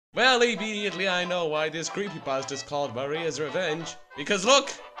Well, immediately I know why this creepypasta is called Maria's Revenge. Because look!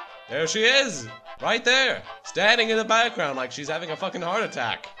 There she is! Right there! Standing in the background like she's having a fucking heart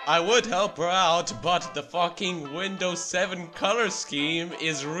attack. I would help her out, but the fucking Windows 7 color scheme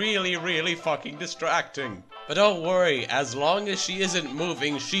is really fucking distracting. But don't worry, as long as she isn't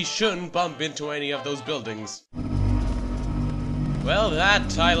moving, she shouldn't bump into any of those buildings. Well, that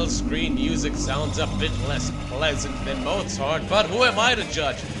title screen music sounds a bit less pleasant than Mozart, but who am I to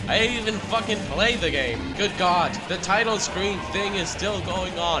judge? I didn't even fucking play the game. Good God, the title screen thing is still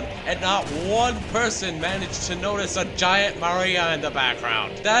going on, and not one person managed to notice a giant Maria in the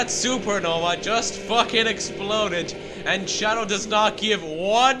background. That supernova just fucking exploded, and Shadow does not give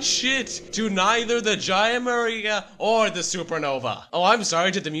one shit to neither the giant Maria or the supernova. Oh, I'm sorry,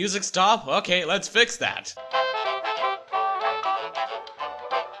 did the music stop? Okay, let's fix that.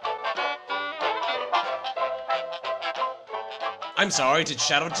 I'm sorry, did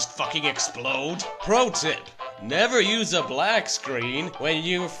Shadow just fucking explode? Pro tip, never use a black screen when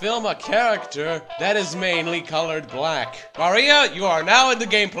you film a character that is mainly colored black. Maria, you are now in the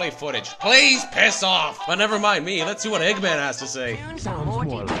gameplay footage. Please piss off. But never mind me, let's see what Eggman has to say. Sounds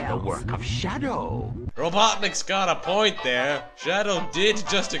more like the work of Shadow. Robotnik's got a point there. Shadow did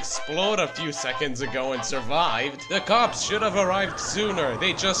just explode a few seconds ago and survived. The cops should have arrived sooner.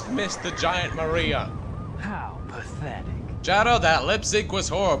 They just missed the giant Maria. How pathetic. Shadow, that lip sync was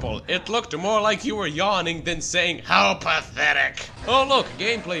horrible. It looked more like you were yawning than saying, "How pathetic." Oh look,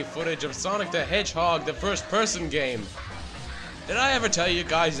 gameplay footage of Sonic the Hedgehog, the first-person game. Did I ever tell you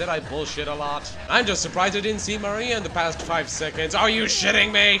guys that I bullshit a lot? I'm just surprised I didn't see Maria in the past 5 seconds. Are you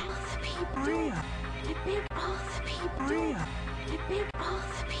shitting me?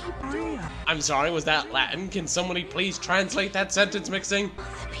 I'm sorry, was that Latin? Can somebody please translate that sentence mixing?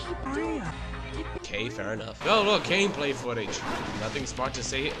 Okay, fair enough. Oh look, gameplay footage. Nothing smart to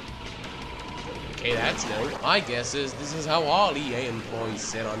say. Okay, that's new. My guess is this is how all EA employees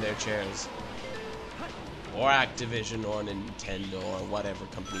sit on their chairs. Or Activision, or Nintendo, or whatever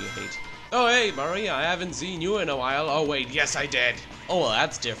company you hate. Oh hey, Maria, I haven't seen you in a while. Oh wait, yes I did. Oh well,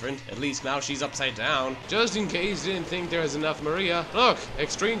 that's different. At least now she's upside down. Just in case you didn't think there was enough Maria. Look,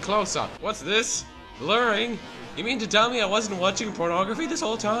 extreme close-up. What's this? Blurring? You mean to tell me I wasn't watching pornography this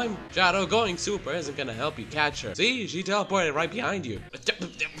whole time? Shadow, going super isn't gonna help you catch her. See, she teleported right behind you.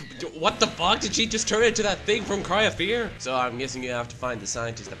 What the fuck? Did she just turn into that thing from Cry of Fear? So I'm guessing you have to find the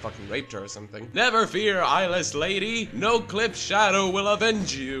scientist that fucking raped her or something. Never fear, eyeless lady. No clip Shadow will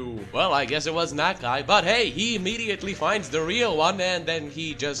avenge you. Well, I guess it wasn't that guy, but hey, he immediately finds the real one and then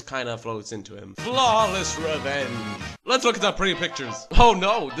he just kinda floats into him. Flawless revenge. Let's look at the pretty pictures. Oh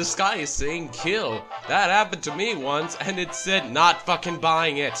no, the sky is saying kill. That happened to me once and it said not fucking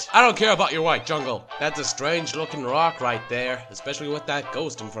buying it. I don't care about your white jungle. That's a strange looking rock right there, especially with that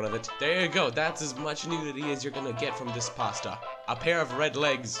ghost in front of it. There you go, that's as much nudity as you're gonna get from this pasta. A pair of red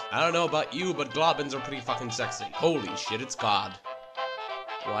legs. I don't know about you, but globins are pretty fucking sexy. Holy shit, it's God.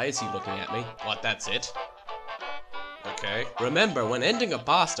 Why is he looking at me? What, that's it? Okay. Remember, when ending a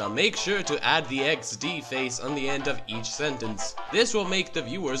pasta, make sure to add the XD face on the end of each sentence. This will make the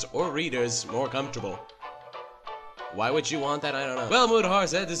viewers or readers more comfortable. Why would you want that? I don't know. Well, Mudhar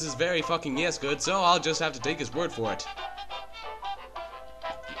said this is very fucking yes good, so I'll just have to take his word for it.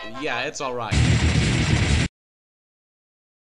 Yeah, it's alright.